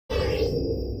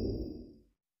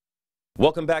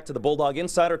Welcome back to the Bulldog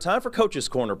Insider. Time for Coach's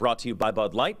Corner, brought to you by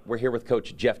Bud Light. We're here with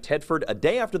Coach Jeff Tedford a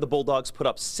day after the Bulldogs put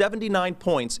up 79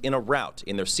 points in a rout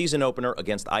in their season opener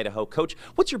against Idaho. Coach,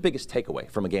 what's your biggest takeaway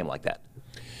from a game like that?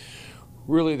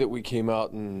 Really that we came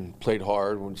out and played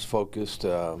hard, was focused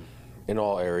in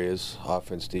all areas.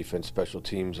 Offense, defense, special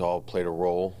teams all played a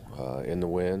role in the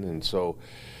win. And so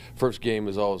first game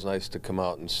is always nice to come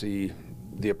out and see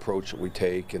the approach that we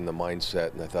take and the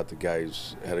mindset. And I thought the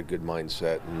guys had a good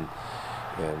mindset and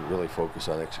really focus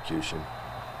on execution.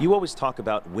 You always talk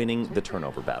about winning the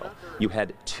turnover battle. You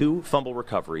had 2 fumble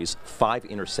recoveries, 5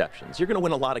 interceptions. You're going to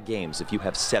win a lot of games if you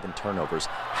have 7 turnovers.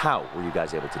 How were you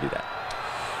guys able to do that?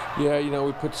 Yeah, you know,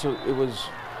 it was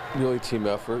really team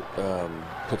effort.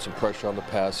 Put some pressure on the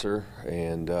passer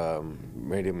and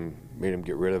made him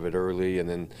get rid of it early. And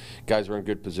then guys were in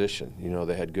good position. You know,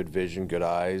 they had good vision, good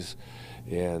eyes,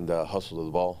 and hustled to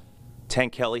the ball.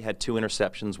 Tank Kelly had 2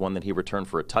 interceptions, one that he returned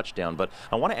for a touchdown. But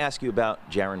I want to ask you about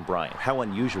Jaron Bryant. How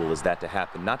unusual is that to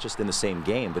happen, not just in the same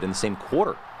game, but in the same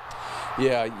quarter?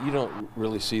 Yeah, you don't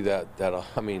really see that.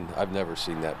 I mean, I've never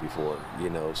seen that before, you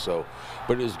know. So,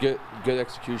 but it was good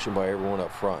execution by everyone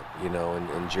up front, you know.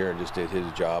 And Jaron just did his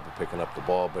job of picking up the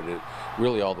ball, but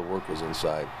really all the work was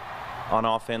inside. On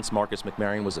offense, Marcus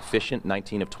McMarion was efficient,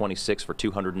 19 of 26 for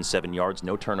 207 yards.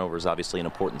 No turnovers, obviously an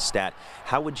important stat.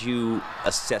 How would you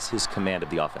assess his command of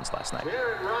the offense last night?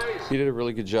 He did a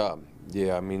really good job.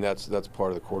 Yeah, I mean, that's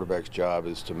part of the quarterback's job,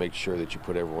 is to make sure that you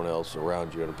put everyone else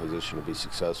around you in a position to be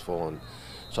successful. And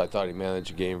so I thought he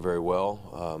managed the game very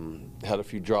well. Had a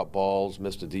few drop balls,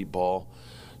 missed a deep ball.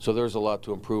 So there's a lot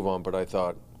to improve on, but I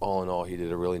thought all in all he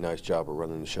did a really nice job of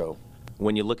running the show.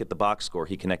 When you look at the box score,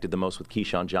 he connected the most with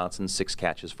Keyshawn Johnson, 6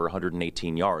 catches for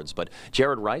 118 yards. But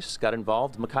Jared Rice got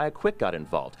involved, Micaiah Quick got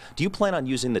involved. Do you plan on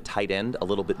using the tight end a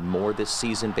little bit more this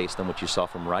season based on what you saw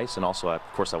from Rice? And also, of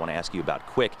course, I want to ask you about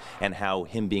Quick and how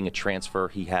him being a transfer,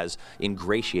 he has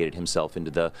ingratiated himself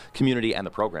into the community and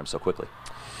the program so quickly.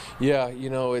 Yeah, you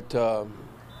know,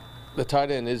 the tight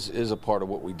end is a part of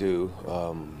what we do.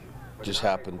 Just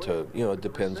happen to, you know, it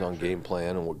depends on game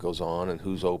plan and what goes on and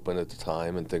who's open at the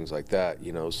time and things like that,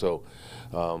 you know. So,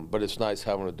 but it's nice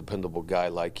having a dependable guy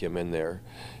like him in there.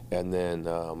 And then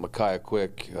Micaiah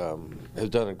Quick has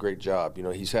done a great job. You know,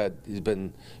 he's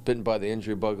been bitten by the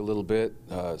injury bug a little bit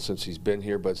since he's been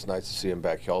here, but it's nice to see him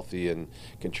back healthy and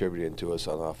contributing to us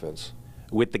on offense.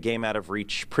 With the game out of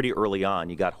reach pretty early on,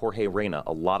 you got Jorge Reyna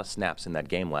a lot of snaps in that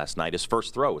game last night. His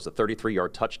first throw was a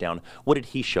 33-yard touchdown. What did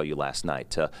he show you last night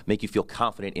to make you feel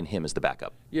confident in him as the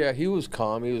backup? Yeah, he was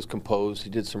calm. He was composed. He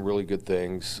did some really good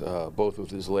things, both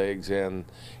with his legs and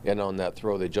on that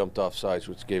throw. They jumped off sides,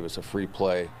 which gave us a free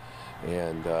play,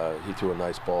 and he threw a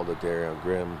nice ball to Darian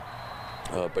Grimm.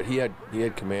 But he had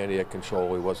command. He had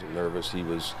control. He wasn't nervous. He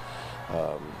was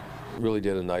really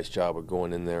did a nice job of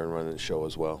going in there and running the show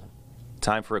as well.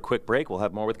 Time for a quick break. We'll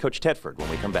have more with Coach Tedford when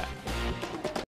we come back.